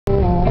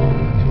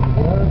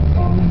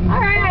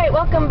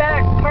welcome back.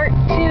 Part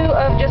 2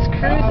 of just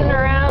cruising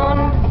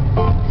around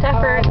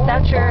Safford,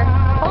 Thatcher.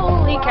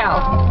 Holy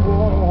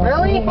cow.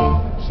 Really?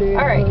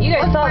 Alright, you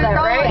guys saw that,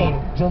 right?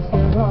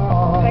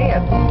 Pay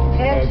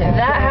attention.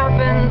 That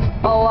happens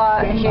a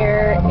lot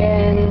here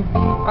in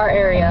our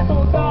area.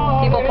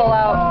 People pull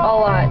out a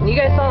lot. You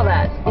guys saw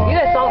that. You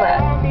guys saw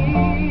that.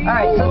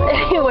 Alright, so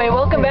anyway,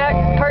 welcome back.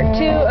 Part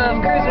 2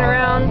 of cruising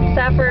around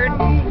Safford,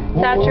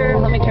 Thatcher.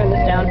 Let me turn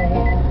this down.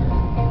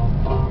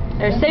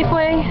 There's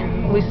Safeway.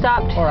 We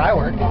stopped. Where I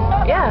work.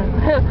 Yeah,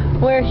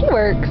 where he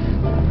works.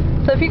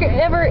 So if you're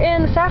ever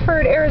in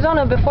Safford,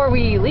 Arizona before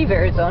we leave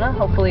Arizona,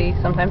 hopefully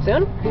sometime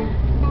soon,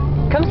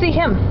 come see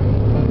him.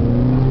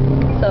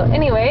 So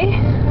anyway,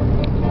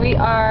 we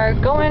are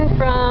going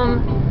from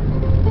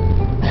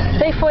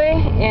Safeway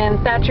in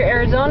Thatcher,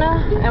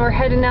 Arizona, and we're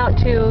heading out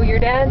to your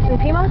dad's in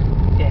Pima?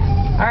 Yes.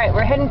 Alright,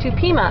 we're heading to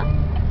Pima.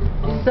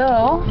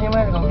 So, We're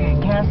gonna go get a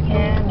gas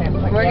can and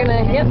put we're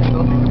gonna, gas in and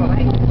go to the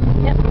light.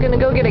 Yep, we're gonna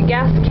go get a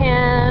gas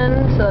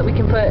can so that we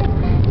can put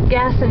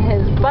gas in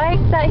his bike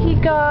that he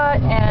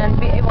got and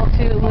be able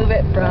to move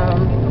it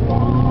from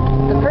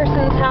the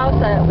person's house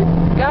that we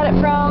got it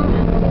from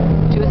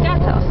to his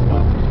dad's house.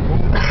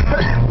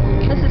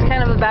 This is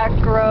kind of a back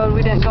road.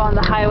 We didn't go on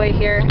the highway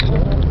here.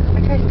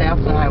 I try to stay off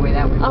the highway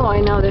that way. Oh,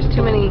 I know. There's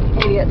too many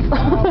idiots.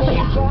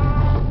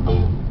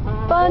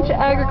 Bunch of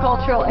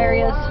agricultural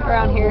areas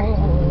around here.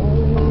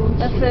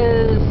 This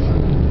is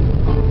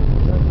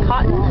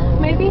cotton,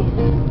 maybe?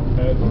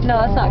 No,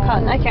 that's not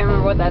cotton. I can't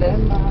remember what that is.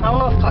 I don't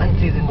know if cotton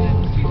season's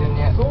in season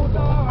yet.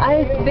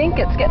 I think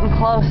it's getting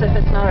close if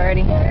it's not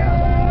already.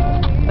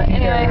 Yeah. But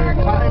anyway, Either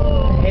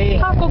cotton, hay.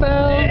 Taco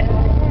Bell.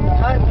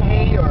 Cotton,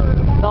 hay, or...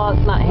 No,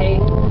 it's not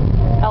hay.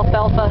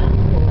 Alfalfa.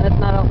 That's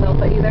not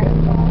alfalfa either.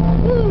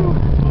 Woo!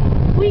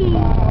 Wee!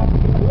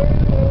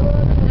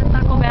 There's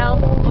Taco Bell.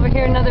 Over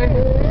here another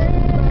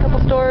couple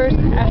stores.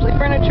 Ashley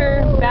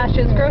Furniture.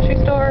 Bash's Grocery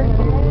Store.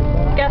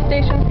 Gas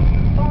station.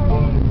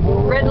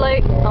 Red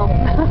light. Oh.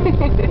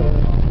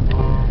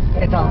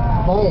 It's a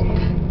Volt.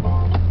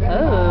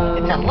 Oh.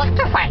 It's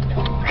electrified.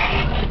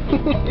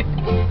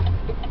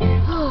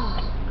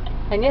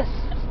 And yes,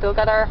 still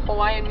got our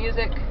Hawaiian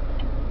music,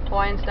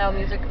 Hawaiian style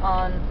music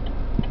on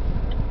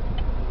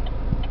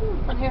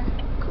here.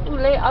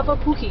 Kule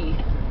Avapuhi.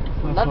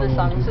 Love this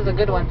song. This is a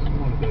good one.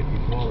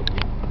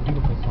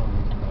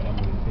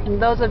 And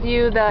those of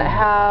you that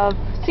have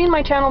seen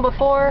my channel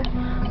before,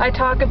 I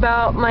talk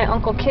about my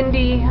Uncle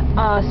Kindy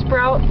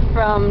Sprout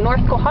from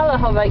North Kohala,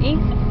 Hawaii.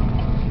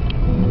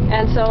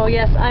 And so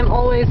yes, I'm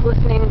always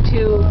listening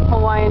to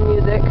Hawaiian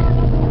music.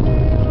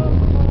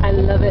 I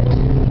love it.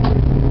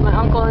 My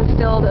uncle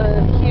instilled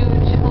a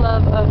huge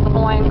love of the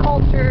Hawaiian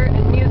culture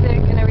and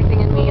music and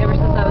everything in me ever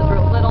since I was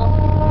real little.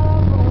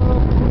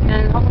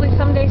 And hopefully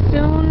someday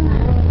soon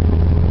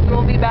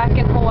we'll be back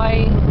in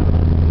Hawaii.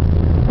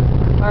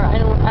 Or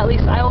at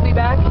least I will be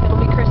back. It'll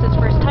be Chris's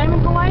first time in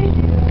Hawaii.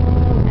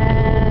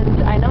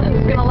 And I know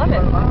he's gonna love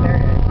it.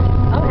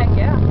 Oh heck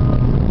yeah.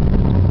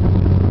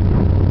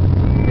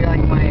 It'll be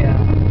like my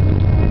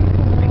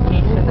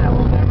vacation that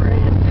will never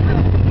end.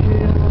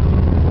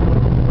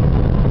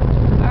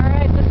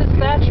 Alright, this is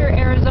Thatcher,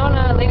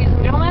 Arizona, ladies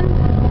and gentlemen.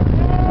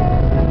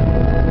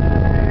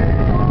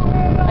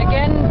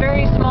 Again,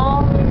 very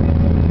small.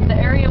 The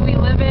area we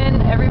live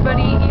in,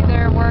 everybody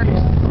either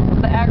works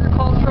the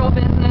agricultural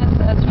business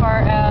as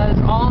far as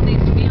all of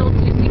these fields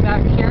you see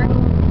back here,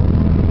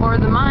 or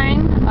the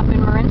mine up in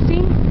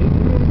Morenci,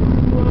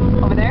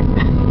 over there,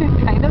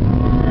 kind of.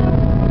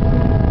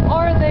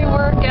 Or they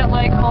work at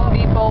like Home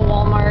Depot,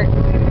 Walmart,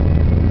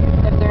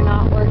 if they're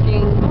not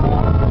working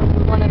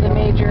one of the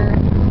major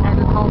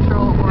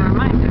agricultural or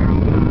mines.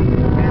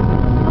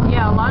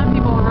 Yeah, a lot of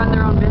people run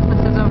their own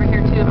businesses over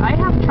here too. I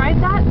have tried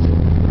that,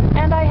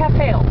 and I have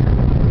failed.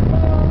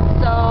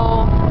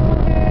 So,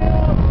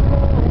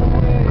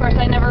 of course,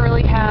 I never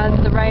really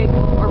had the right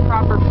or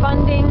proper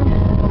funding,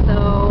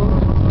 so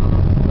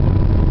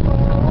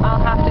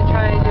I'll have to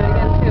try to do it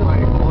again too.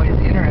 I'm always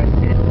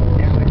interested.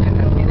 And we can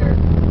either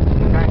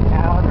back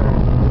out or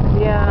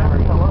never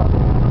show up.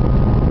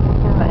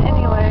 But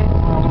anyway.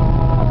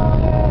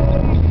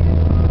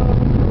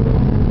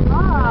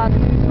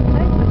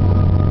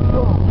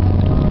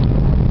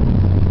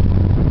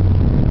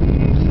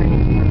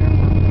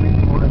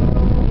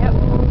 Yep.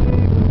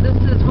 This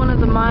is one of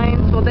the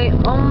mines. Well, they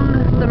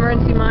own the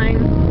Morenci mine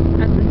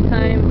at this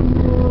time.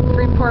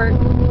 Freeport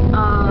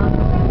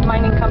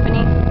mining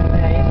company.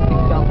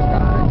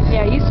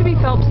 Yeah, it used to be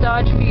Phelps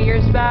Dodge a few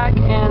years back,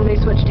 and they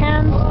switched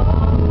hands.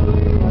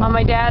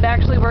 My dad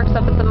actually works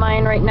up at the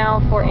mine right now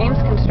for Ames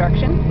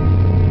Construction.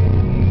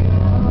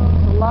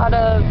 A lot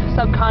of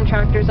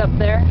subcontractors up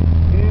there.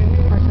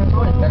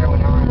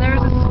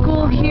 There's a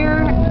school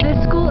here. This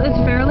school is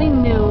fairly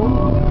new.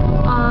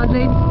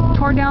 They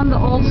tore down the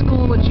old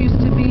school, which used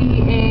to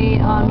be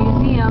a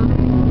museum,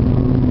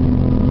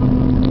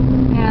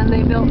 and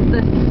they built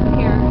this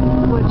here,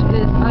 which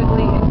is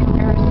ugly in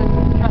comparison.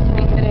 Trust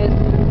me, it is.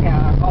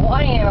 Yeah,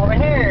 Hawaiian over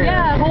here.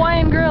 Yeah,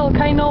 Hawaiian grill,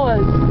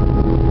 Kainoa's.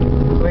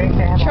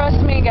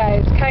 Trust me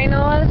guys,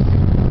 Kainoa's,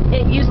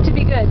 it used to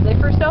be good. good. They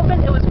first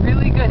opened, it was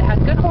really good. It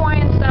had good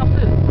Hawaiian style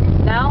food.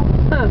 Now,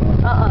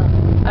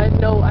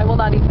 no, I will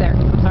not eat there.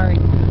 I'm sorry.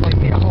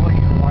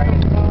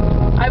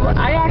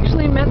 I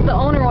actually met the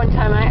owner one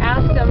time. I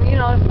asked him, you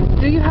know,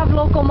 do you have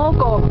loco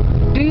moco?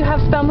 Do you have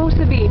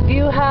spamusabi? Do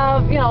you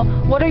have, you know,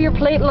 what are your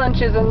plate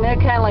lunches? And they're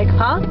kind of like,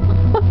 huh?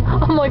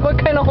 I'm like, what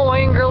kind of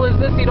Hawaiian girl is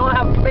this? You don't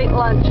have plate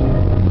lunch.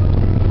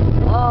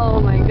 Oh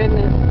my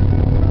goodness.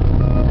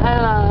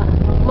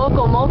 And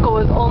loco moco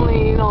is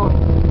only, you know,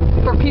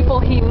 for people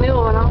he knew.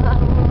 And I'm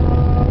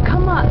like,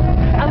 come on.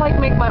 I like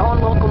make my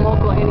own loco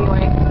moco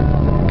anyway.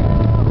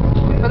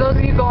 For those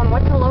of you going,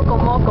 what's a loco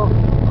moco?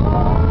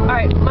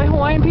 Alright, my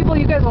Hawaiian people,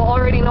 you guys will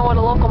already know what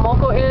a loco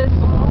moco is,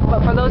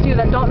 but for those of you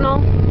that don't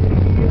know,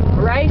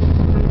 rice,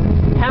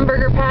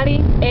 hamburger patty,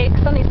 egg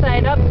sunny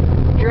side up,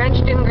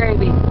 drenched in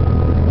gravy.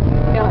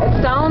 You know,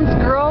 it sounds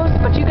gross,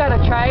 but you gotta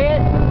try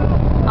it.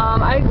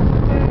 I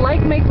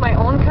like make my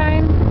own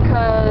kind,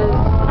 because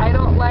I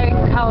don't like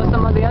how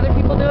some of the other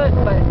people do it,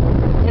 but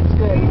it's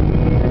good.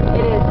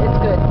 It is, it's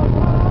good.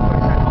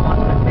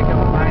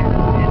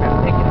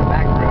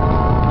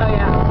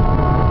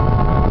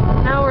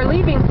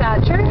 Leaving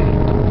Thatcher, and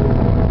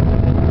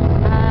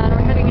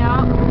we're heading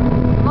out.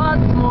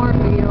 Lots more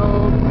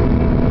fields.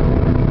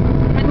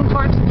 Heading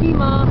towards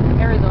Pima,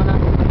 Arizona.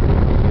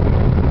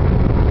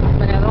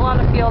 But yeah, there's a lot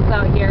of fields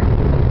out here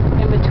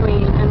in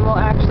between, and we'll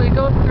actually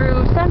go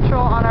through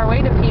Central on our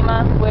way to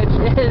Pima, which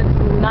is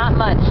not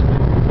much.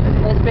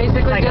 It's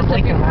basically like just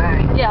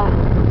yeah.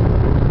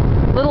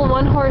 Little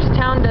one-horse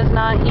town does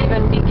not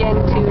even begin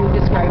to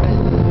describe it,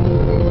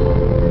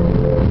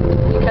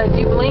 because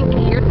you blink,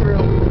 you're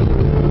through.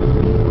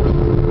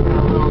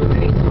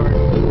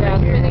 Yeah,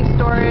 mini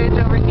storage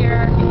over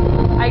here.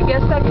 I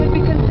guess that could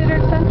be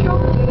considered Central.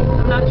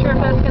 I'm not sure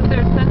if that's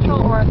considered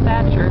Central or a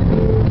Thatcher.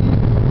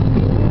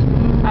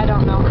 I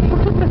don't know. I'm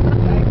gonna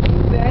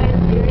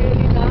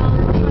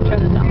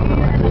turn it down a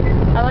little bit.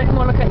 I like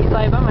Monaca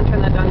Isaiba. I'm gonna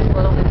turn that down just a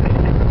little.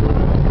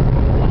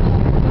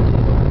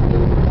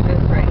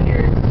 This right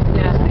here.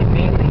 Yeah.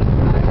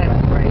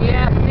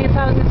 Yeah, these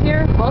houses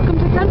here. Welcome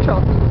to Central.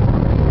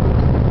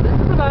 This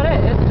is about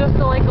it. It's just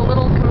like a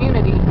little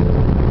community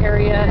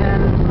area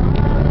and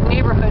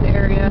neighborhood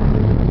area.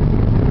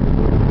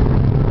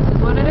 This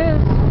is what it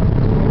is.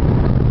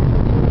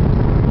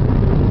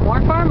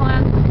 More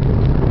farmland.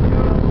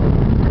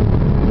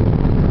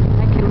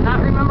 I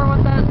cannot remember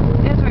what that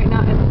is right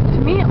now. To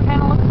me, it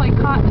kind of looks like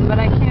cotton, but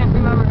I can't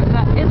remember if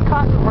that is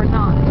cotton or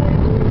not.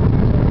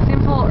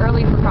 Seems a little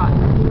early for cotton.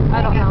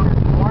 I don't know.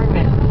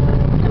 Mormon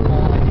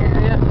temple over here.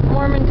 Yeah,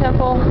 Mormon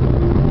temple.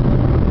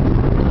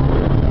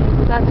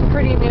 That's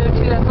pretty new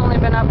too. That's only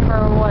been up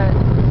for what,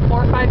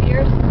 4 or 5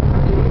 years?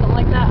 Something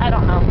like that? I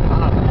don't know.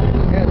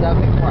 Yeah, that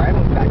was before I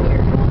moved back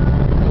here.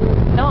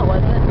 No, it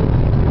wasn't.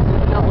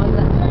 No, it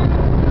wasn't.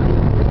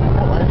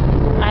 That was?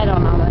 I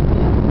don't know that.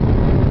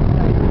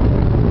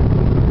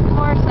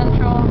 More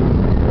Central.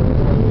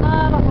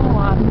 Not a whole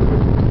lot.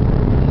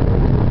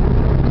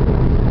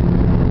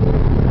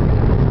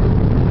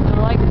 I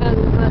like this.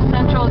 The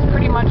Central is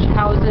pretty much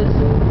houses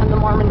and the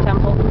Mormon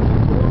temple.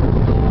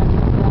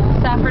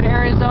 Safford,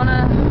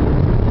 Arizona.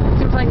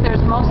 Seems like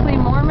there's mostly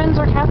Mormons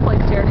or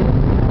Catholics here.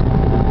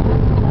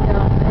 You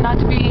know, not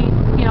to be,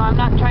 you know, I'm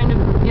not trying to,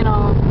 you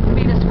know,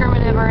 be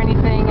discriminative or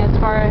anything as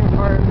far as,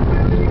 or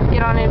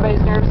get on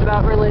anybody's nerves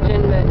about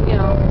religion, but, you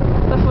know,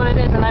 that's what it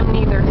is, and I'm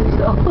neither,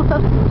 so.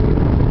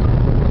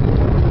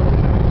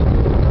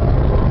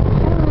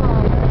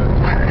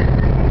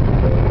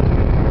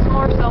 Some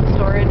more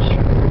self-storage.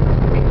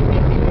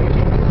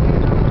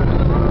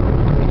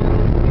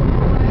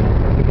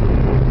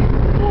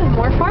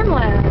 More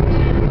farmland.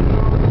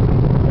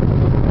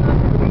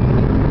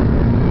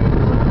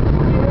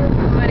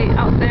 Somebody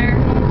out there.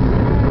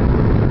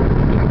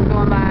 Truck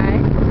going by.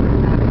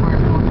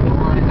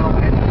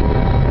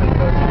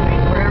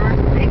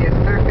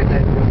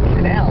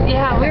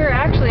 Yeah, we were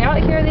actually out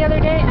here the other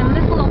day, and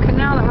this little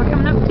canal that we're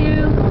coming up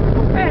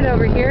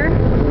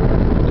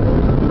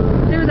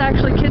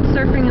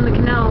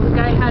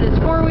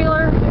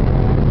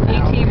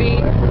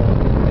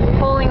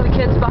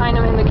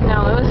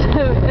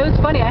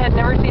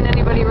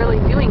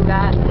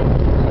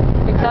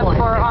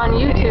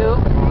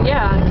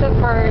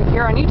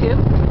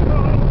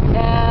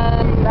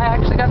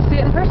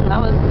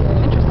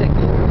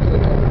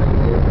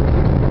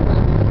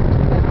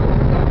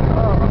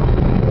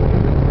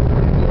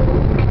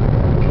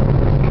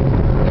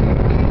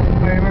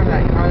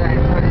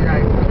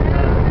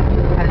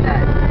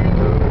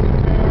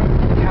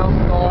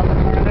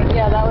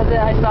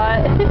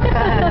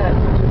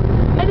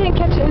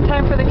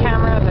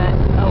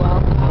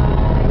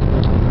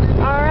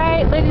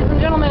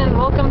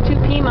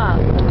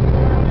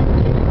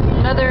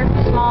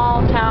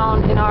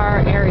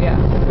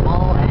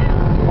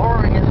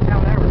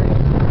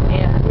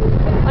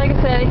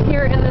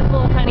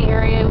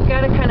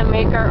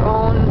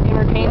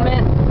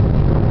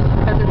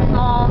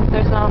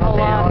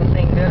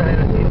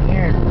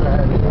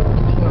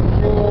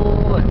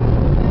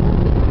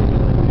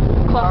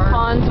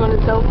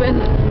open.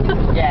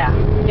 Yeah.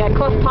 Yeah,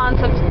 Clough Ponds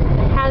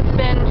has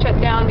been shut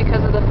down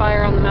because of the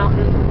fire on the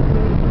mountain.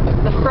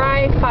 The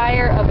Fry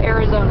Fire of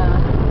Arizona.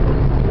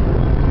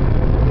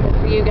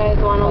 If you guys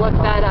want to look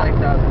that up. Like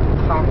the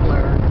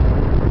poplar.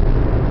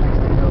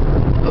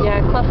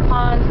 Yeah, Clough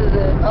Ponds is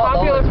a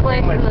popular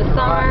place in the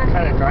summer.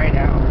 Kind of dried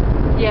out.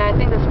 Yeah, I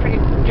think it's pretty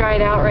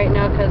dried out right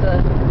now because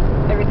of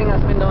everything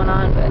that's been going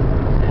on. But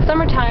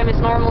summertime is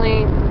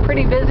normally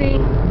pretty busy.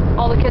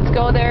 All the kids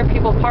go there,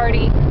 people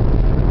party.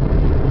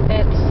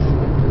 It's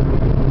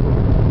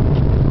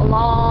a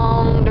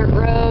long dirt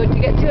road to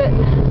get to it.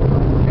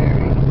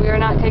 We are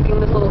not taking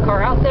this little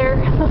car out there.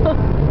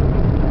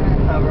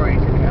 I've already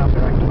taken it out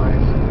there like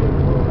twice.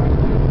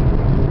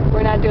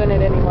 We're not doing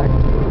it anymore.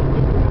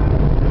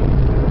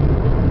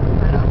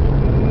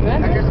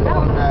 I just go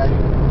on that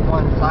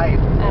one site.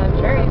 I'm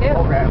sure you do.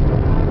 Program.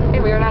 Okay,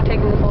 we are not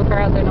taking this little car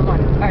out there no more.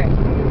 Alright.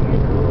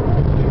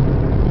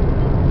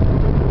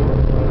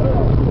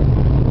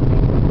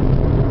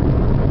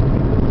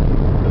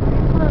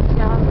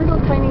 Yeah, little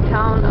tiny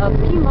town of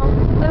Pima.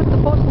 There's the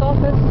post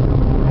office.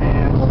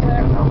 And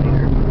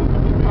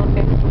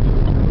Okay.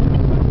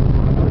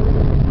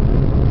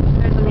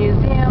 There's a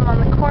museum on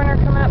the corner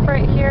coming up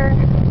right here.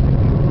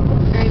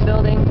 Great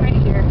building right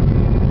here.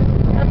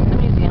 That's the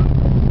museum.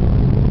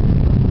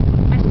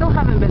 I still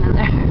haven't been in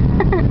there. I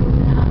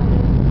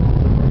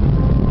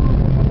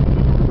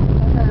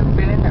haven't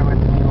been in there with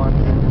me once.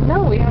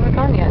 No, we haven't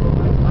gone yet.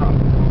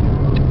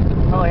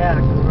 Oh yeah,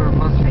 because we were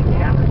supposed to take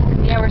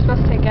Anna. Yeah, we're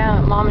supposed to take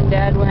Anna. Mom and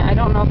Dad went. I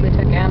don't know if they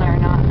took Anna or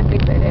not. I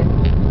think they did.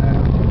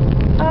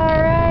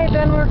 Alright,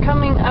 then we're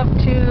coming up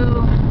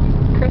to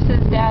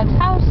Chris's dad's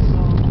house.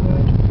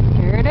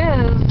 Here it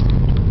is.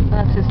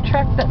 That's his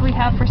truck that we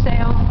have for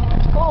sale.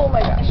 Oh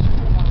my gosh.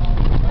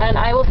 And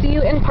I will see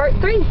you in part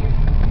 3.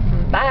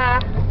 Bye.